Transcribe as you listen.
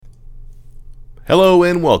Hello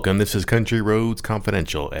and welcome. This is Country Roads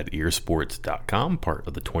Confidential at earsports.com, part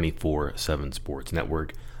of the 24/7 Sports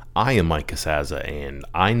Network. I am Mike Casazza, and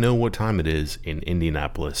I know what time it is in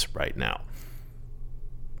Indianapolis right now.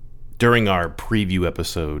 During our preview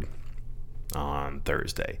episode on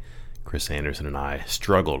Thursday, Chris Anderson and I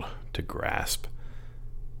struggled to grasp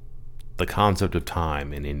the concept of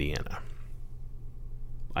time in Indiana.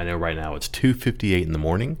 I know right now it's 2:58 in the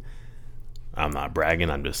morning. I'm not bragging,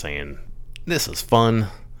 I'm just saying this is fun.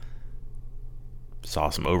 Saw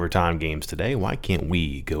some overtime games today. Why can't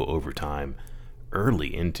we go overtime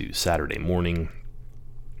early into Saturday morning?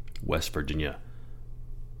 West Virginia,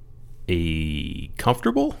 a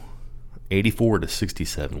comfortable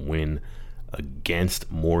 84-67 win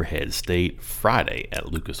against Morehead State Friday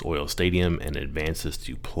at Lucas Oil Stadium, and advances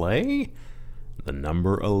to play the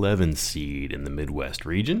number 11 seed in the Midwest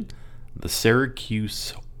region, the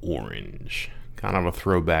Syracuse Orange. Kind of a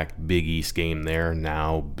throwback Big East game there,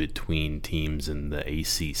 now between teams in the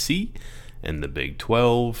ACC and the Big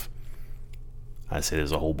 12. I say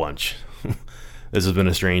there's a whole bunch. This has been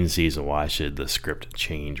a strange season. Why should the script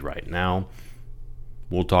change right now?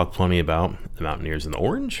 We'll talk plenty about the Mountaineers and the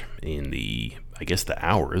Orange in the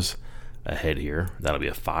hours ahead here. That'll be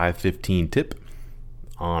a 5:15 tip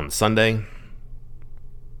on Sunday.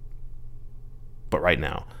 But right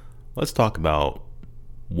now, let's talk about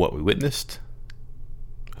what we witnessed,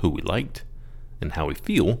 who we liked, and how we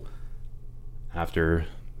feel after,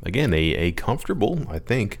 again, a comfortable, I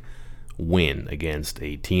think, win against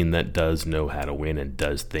a team that does know how to win and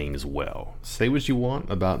does things well. Say what you want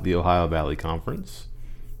about the Ohio Valley Conference.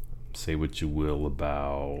 Say what you will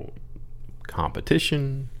about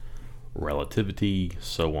competition, relativity,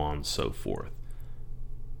 so on and so forth.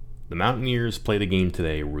 The Mountaineers played a game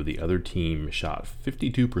today where the other team shot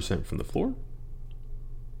 52% from the floor,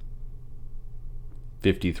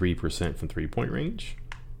 53% from three-point range,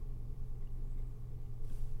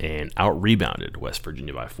 and out-rebounded West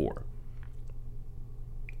Virginia by 4.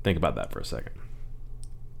 Think about that for a second.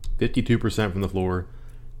 52% from the floor,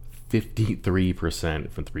 53%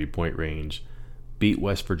 from three-point range, beat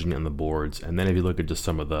West Virginia on the boards. And then if you look at just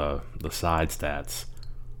some of the side stats,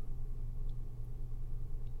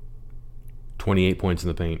 28 points in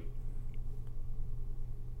the paint,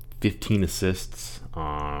 15 assists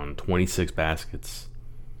on 26 baskets.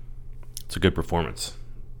 It's a good performance.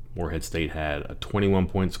 Morehead State had a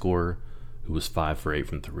 21-point scorer who was 5 for 8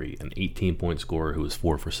 from 3, an 18-point scorer who was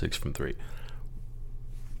 4 for 6 from 3.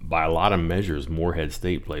 By a lot of measures, Morehead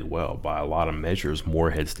State played well. By a lot of measures,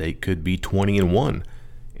 Morehead State could be 20-1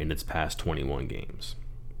 in its past 21 games.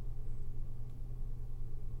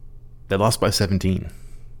 They lost by 17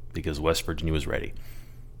 because West Virginia was ready.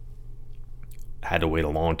 Had to wait a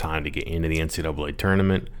long time to get into the NCAA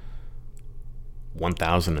tournament.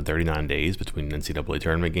 1,039 days between NCAA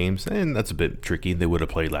tournament games, and that's a bit tricky. They would have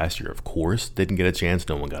played last year, of course. Didn't get a chance.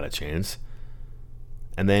 No one got a chance.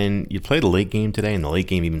 And then you play the late game today, and the late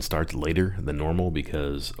game even starts later than normal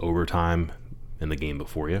because overtime in the game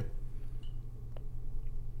before you.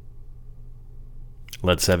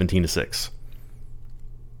 Led 17-6.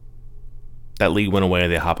 That lead went away.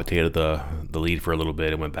 They hot-potatoed the lead for a little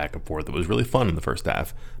bit and went back and forth. It was really fun in the first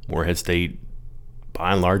half. Morehead State,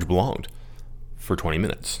 by and large, belonged for 20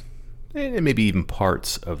 minutes. And maybe even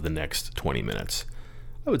parts of the next 20 minutes.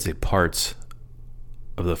 I would say parts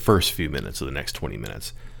of the first few minutes of the next 20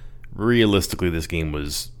 minutes. Realistically, this game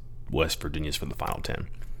was West Virginia's for the final 10.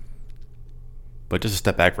 But just to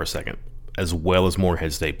step back for a second, as well as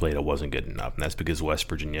Morehead State played, it wasn't good enough. And that's because West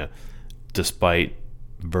Virginia, despite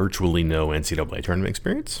virtually no NCAA tournament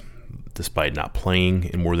experience, despite not playing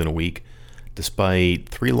in more than a week, despite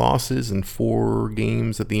 3 losses in 4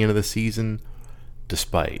 games at the end of the season,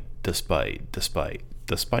 despite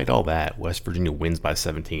all that, West Virginia wins by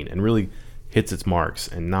 17 and really hits its marks.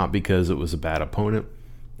 And not because it was a bad opponent,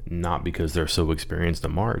 not because they're so experienced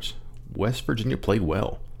in March. West Virginia played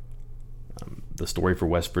well. The story for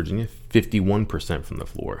West Virginia, 51% from the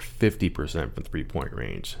floor, 50% from three-point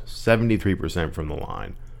range, 73% from the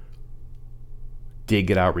line. Did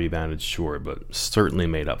get out-rebounded, sure, but certainly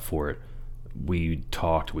made up for it. We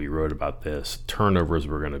wrote about this. Turnovers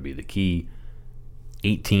were going to be the key.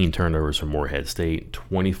 18 turnovers for Morehead State,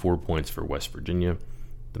 24 points for West Virginia.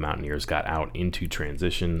 The Mountaineers got out into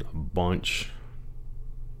transition a bunch.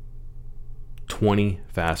 20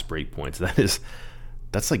 fast break points.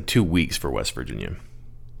 That's like 2 weeks for West Virginia.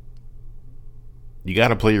 You got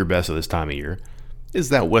to play your best at this time of year. Is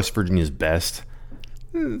that West Virginia's best?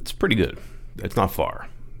 It's pretty good. It's not far.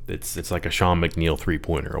 It's like a Sean McNeil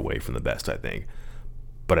three-pointer away from the best, I think.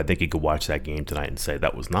 But I think you could watch that game tonight and say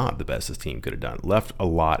that was not the best this team could have done. Left a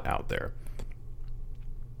lot out there.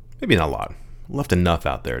 maybe not a lot, left enough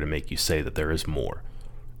out there to make you say that there is more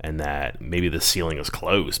and that maybe the ceiling is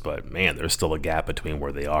close, but man, there's still a gap between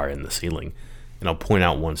where they are and the ceiling. And I'll point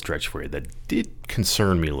out one stretch for you that did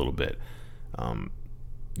concern me a little bit.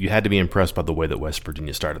 You had to be impressed by the way that West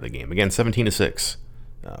Virginia started the game. Again, 17-6.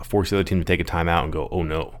 Force the other team to take a timeout and go, oh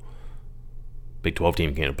no, Big 12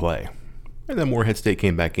 team can't play. And then Morehead State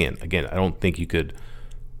came back in. Again, I don't think you could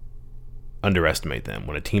underestimate them.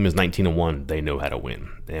 When a team is 19-1, they know how to win.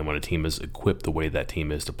 And when a team is equipped the way that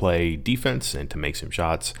team is to play defense and to make some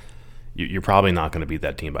shots, you're probably not going to beat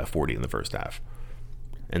that team by 40 in the first half.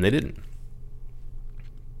 And they didn't.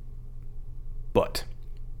 But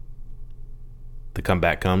the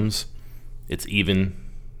comeback comes. It's even.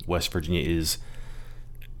 West Virginia is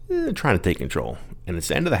trying to take control. And it's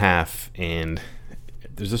the end of the half, and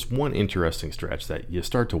there's this one interesting stretch that you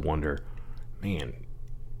start to wonder, man,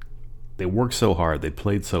 they worked so hard, they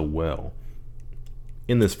played so well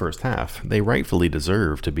in this first half. They rightfully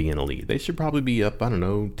deserve to be in a lead. They should probably be up,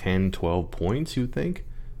 10, 12 points, you would think.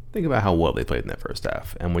 Think about how well they played in that first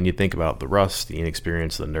half. And when you think about the rust, the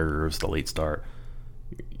inexperience, the nerves, the late start,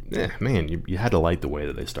 man, you had to like the way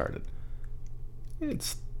that they started.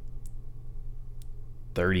 It's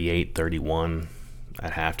 38-31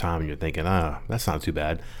 at halftime, and you're thinking, that's not too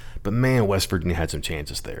bad. But man, West Virginia had some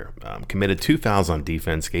chances there. Committed 2 fouls on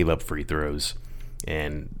defense, gave up free throws,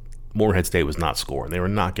 and Morehead State was not scoring. They were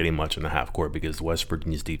not getting much in the half court because West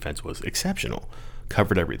Virginia's defense was exceptional,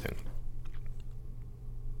 covered everything.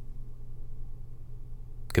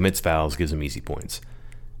 Commits fouls, gives them easy points.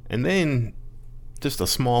 And then just a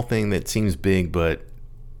small thing that seems big, but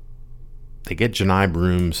they get Janai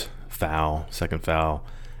Broom's foul, second foul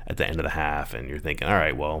at the end of the half, and you're thinking, all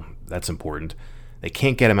right, well, that's important. They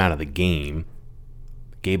can't get him out of the game.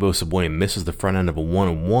 Gabe Osabuoye misses the front end of a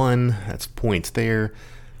 1-on-1. That's points there.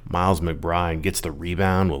 Miles McBride gets the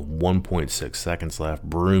rebound with 1.6 seconds left.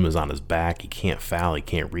 Broom is on his back. He can't foul. He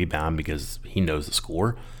can't rebound because he knows the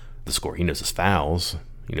score. He knows his fouls.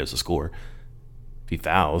 He knows the score. If he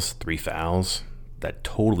fouls, 3 fouls, that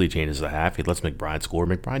totally changes the half. He lets McBride score.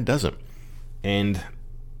 McBride doesn't. And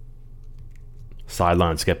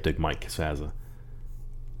sideline skeptic Mike Casazza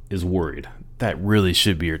is worried. That really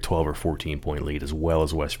should be your 12 or 14 point lead as well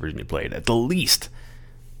as West Virginia played. At the least,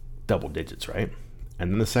 double digits, right?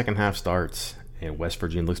 And then the second half starts, and West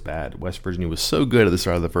Virginia looks bad. West Virginia was so good at the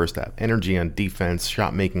start of the first half. Energy on defense,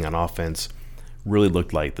 shot making on offense, really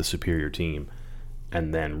looked like the superior team.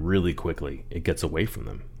 And then really quickly, it gets away from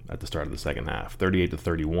them at the start of the second half.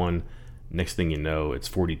 38-31. Next thing you know, it's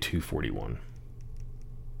 42-41.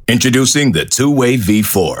 Introducing the Two-Way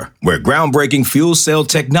V4, where groundbreaking fuel cell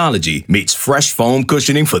technology meets fresh foam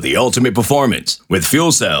cushioning for the ultimate performance. With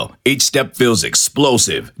Fuel Cell, each step feels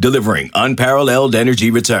explosive, delivering unparalleled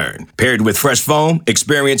energy return. Paired with fresh foam,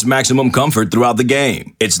 experience maximum comfort throughout the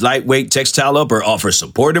game. Its lightweight textile upper offers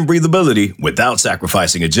support and breathability without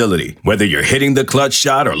sacrificing agility. Whether you're hitting the clutch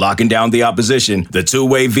shot or locking down the opposition, the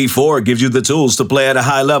Two-Way V4 gives you the tools to play at a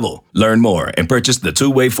high level. Learn more and purchase the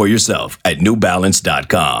Two-Way for yourself at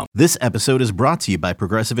newbalance.com. This episode is brought to you by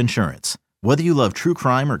Progressive Insurance. Whether you love true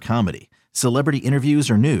crime or comedy, celebrity interviews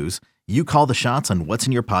or news, you call the shots on what's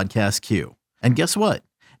in your podcast queue. And guess what?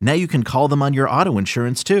 Now you can call them on your auto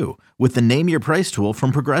insurance too with the Name Your Price tool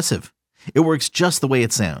from Progressive. It works just the way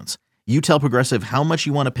it sounds. You tell Progressive how much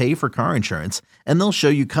you want to pay for car insurance, and they'll show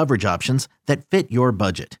you coverage options that fit your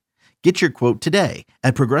budget. Get your quote today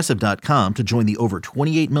at Progressive.com to join the over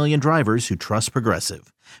 28 million drivers who trust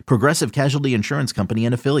Progressive. Progressive Casualty Insurance Company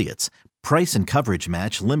and Affiliates. Price and coverage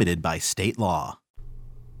match limited by state law.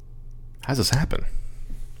 How's this happen?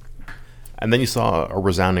 And then you saw a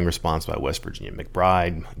resounding response by West Virginia.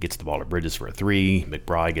 McBride gets the ball to Bridges for a 3.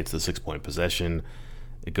 McBride gets the 6-point possession.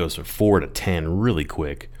 It goes from 4 to 10 really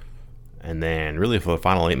quick. And then really for the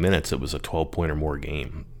final 8 minutes, it was a 12-point or more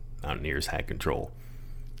game. Mountaineers had control.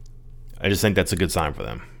 I just think that's a good sign for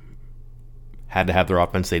them. Had to have their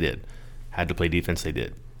offense, they did. Had to play defense, they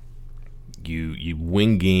did. You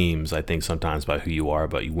win games, I think, sometimes by who you are,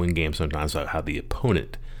 but you win games sometimes by how the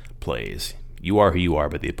opponent plays. You are who you are,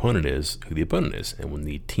 but the opponent is who the opponent is. And when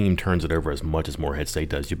the team turns it over as much as Morehead State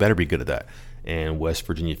does, you better be good at that. And West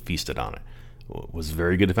Virginia feasted on it. Was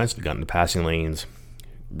very good defensively, got in the passing lanes,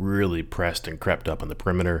 really pressed and crept up on the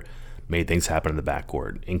perimeter, made things happen in the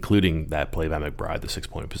backcourt, including that play by McBride, the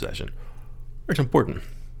 6-point possession. It's important.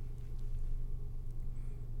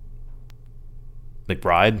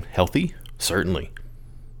 McBride, healthy? Certainly.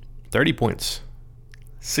 30 points,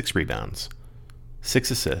 6 rebounds, 6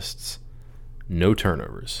 assists, no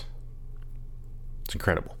turnovers. It's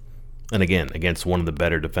incredible. And again, against one of the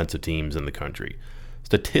better defensive teams in the country.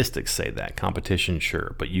 Statistics say that. Competition,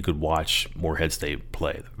 sure, but you could watch Morehead State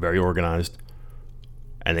play. Very organized,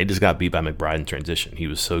 and they just got beat by McBride in transition. He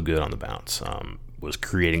was so good on the bounce. Was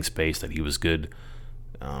creating space that he was good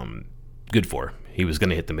for. He was going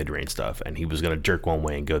to hit the mid-range stuff, and he was going to jerk one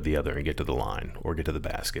way and go the other and get to the line or get to the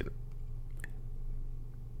basket.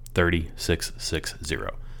 36-6-0.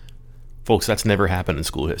 Folks, that's never happened in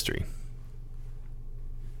school history.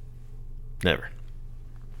 Never.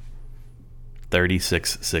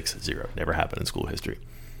 36-6-0. Never happened in school history.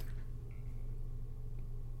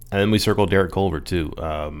 And then we circled Derek Culver, too.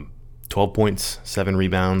 12 points, 7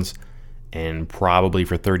 rebounds, and probably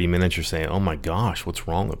for 30 minutes you're saying, oh my gosh, what's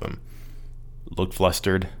wrong with him? Looked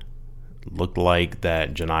flustered. Looked like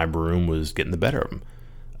that Johni Broome was getting the better of him.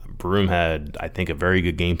 Broome had, I think, a very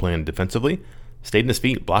good game plan defensively. Stayed in his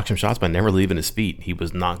feet, blocked some shots by never leaving his feet. He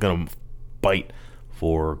was not going to bite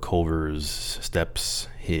for Culver's steps,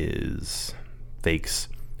 his fakes,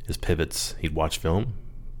 his pivots. He'd watch film.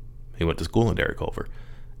 He went to school in Derek Culver,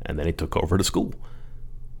 and then he took over to school.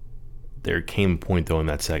 There came a point, though, in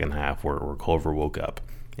that second half where Culver woke up,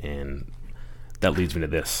 and that leads me to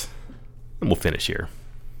this, and we'll finish here.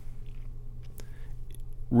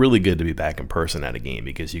 Really good to be back in person at a game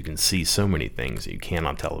because you can see so many things that you can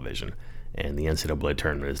on television, and the NCAA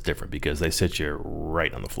tournament is different because they sit you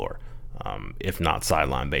right on the floor, if not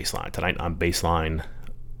sideline, baseline. Tonight I'm baseline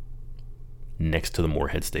next to the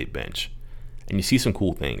Morehead State bench, and you see some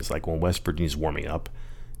cool things, like when West Virginia's warming up,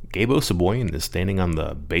 Gabe Osabuoyen is standing on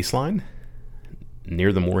the baseline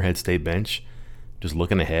near the Morehead State bench, just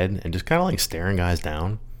looking ahead and just kind of like staring guys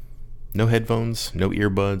down. No headphones, no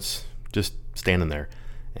earbuds, just standing there.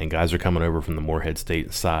 And guys are coming over from the Morehead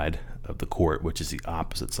State side of the court, which is the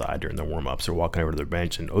opposite side during their warm-ups. They're walking over to their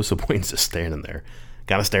bench, and Osabuoyen's just standing there,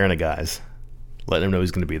 kind of staring at guys, letting them know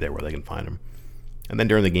he's going to be there where they can find him. And then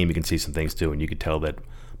during the game, you can see some things too, and you could tell that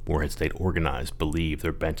Morehead State organized, believed,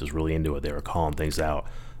 their bench was really into it. They were calling things out.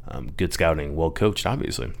 Good scouting, well coached,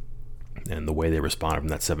 obviously. And the way they responded from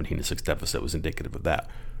that 17-6 deficit was indicative of that.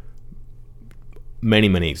 Many,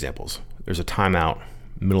 many examples. There's a timeout,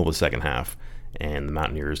 middle of the second half, and the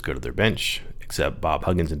Mountaineers go to their bench, except Bob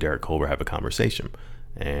Huggins and Derek Culver have a conversation.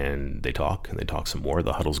 And they talk some more.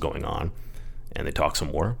 The huddle's going on, and they talk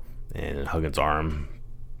some more. And Huggins' arm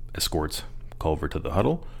escorts Culver to the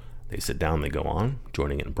huddle. They sit down, they go on,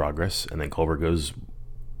 joining it in progress, and then Culver goes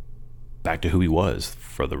back to who he was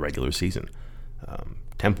for the regular season.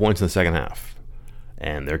 10 points in the second half.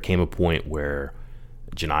 And there came a point where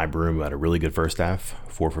Johni Broome, who had a really good first half,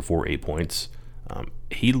 4 for 4, 8 points.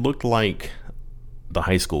 He looked like the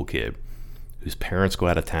high school kid whose parents go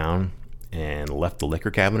out of town and left the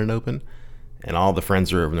liquor cabinet open, and all the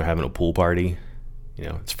friends are over and they're having a pool party. You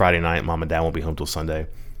know, it's Friday night, mom and dad won't be home till Sunday.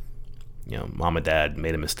 You know, mom and dad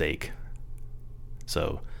made a mistake.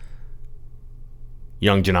 So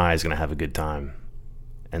young Johni is going to have a good time.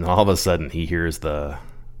 And all of a sudden, he hears the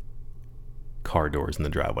car doors in the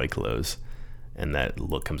driveway close. And that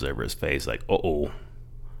look comes over his face like, uh-oh,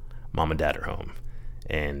 mom and dad are home.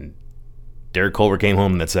 And Derek Culver came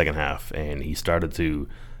home in that second half, and he started to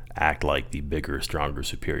act like the bigger, stronger,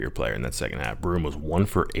 superior player in that second half. Broome was 1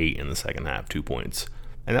 for 8 in the second half, 2 points.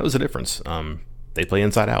 And that was the difference. They play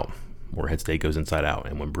inside out. Morehead State goes inside out.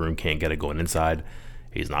 And when Broome can't get it going inside,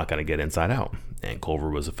 he's not going to get inside out. And Culver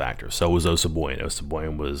was a factor. So was Osabuoyen.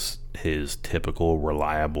 Osabuoyen was his typical,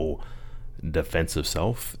 reliable defensive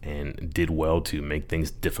self and did well to make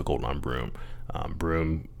things difficult on Broome.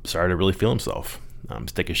 Broome started to really feel himself.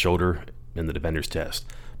 Stick his shoulder in the defender's chest.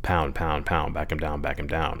 Pound, pound, pound, back him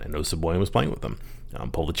down. And Osabuoyen was playing with him.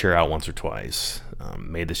 Pulled the chair out once or twice.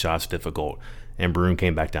 Made the shots difficult. And Broome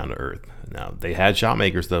came back down to earth. Now, they had shot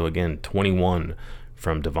makers, though. Again, 21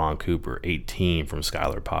 from Devon Cooper, 18 from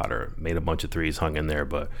Skylar Potter. Made a bunch of threes, hung in there,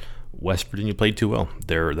 but West Virginia played too well.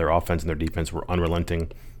 Their offense and their defense were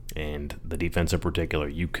unrelenting, and the defense in particular,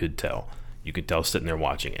 you could tell. You could tell sitting there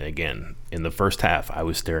watching. And again, in the first half, I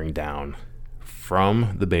was staring down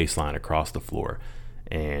from the baseline across the floor,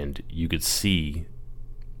 and you could see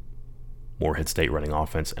Morehead State running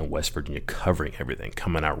offense and West Virginia covering everything,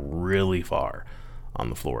 coming out really far on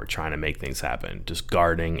the floor, trying to make things happen, just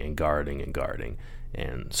guarding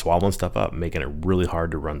and swallowing stuff up, making it really hard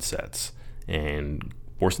to run sets and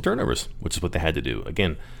forcing turnovers, which is what they had to do.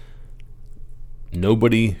 Again,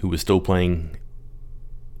 nobody who was still playing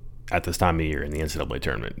at this time of year in the NCAA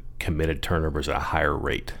tournament committed turnovers at a higher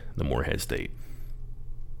rate than Morehead State.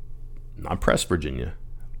 Not pressed Virginia,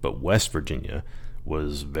 but West Virginia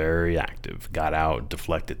was very active, got out,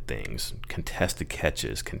 deflected things, contested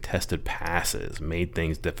catches, contested passes, made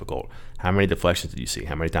things difficult. How many deflections did you see?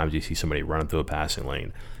 How many times did you see somebody running through a passing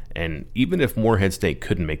lane And even if Morehead State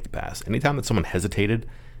couldn't make the pass, anytime that someone hesitated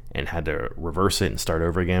and had to reverse it and start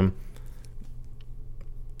over again,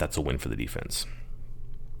 that's a win for the defense.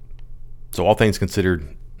 So all things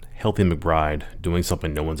considered, healthy McBride doing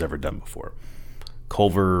something no one's ever done before.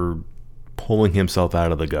 Culver pulling himself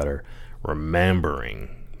out of the gutter, remembering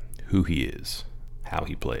who he is, how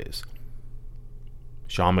he plays.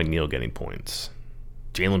 Sean McNeil getting points.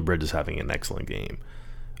 Jalen Bridges having an excellent game.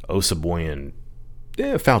 Osabuoyen,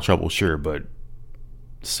 foul trouble, sure, but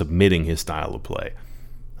submitting his style of play.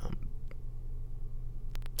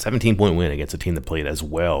 17-point win against a team that played as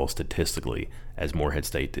well statistically as Morehead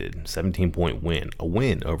State did. 17-point win. A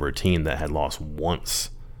win over a team that had lost once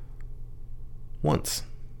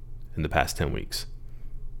in the past 10 weeks.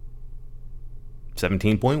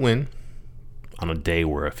 17-point win on a day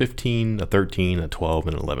where a 15, a 13, a 12,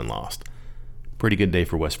 and an 11 lost. Pretty good day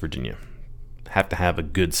for West Virginia. Have to have a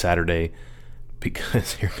good Saturday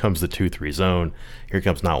because here comes the 2-3 zone. Here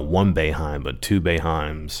comes not one Boeheim, but two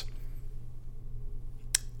Boeheims.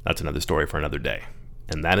 That's another story for another day.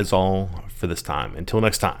 And that is all for this time. Until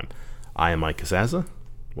next time, I am Mike Casazza.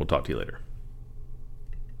 We'll talk to you later.